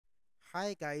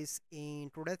Hi guys,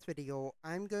 in today's video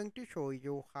I'm going to show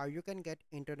you how you can get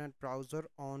internet browser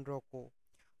on Roku.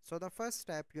 So the first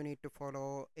step you need to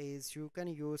follow is you can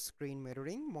use screen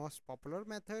mirroring. Most popular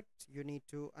method, you need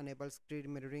to enable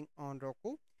screen mirroring on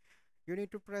Roku. You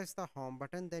need to press the home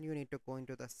button, then you need to go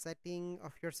into the setting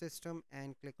of your system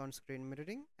and click on screen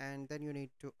mirroring, and then you need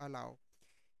to allow.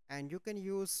 And you can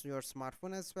use your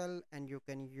smartphone as well, and you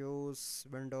can use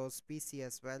Windows PC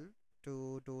as well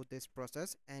to do this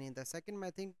process. And in the second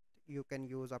method you can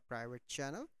use a private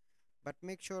channel, but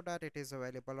make sure that it is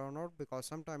available or not, because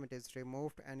sometimes it is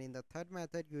removed. And in the third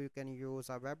method you can use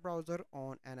a web browser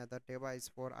on another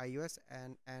device for iOS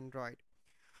and Android.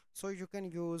 So you can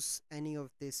use any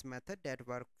of this method that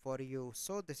work for you.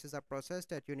 So this is a process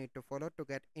that you need to follow to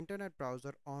get internet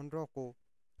browser on Roku.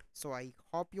 So I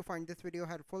hope you find this video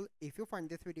helpful. If you find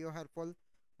this video helpful,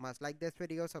 must like this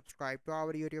video, subscribe to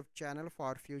our YouTube channel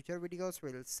for future videos.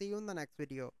 We'll see you in the next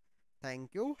video.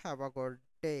 Thank you. Have a good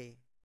day.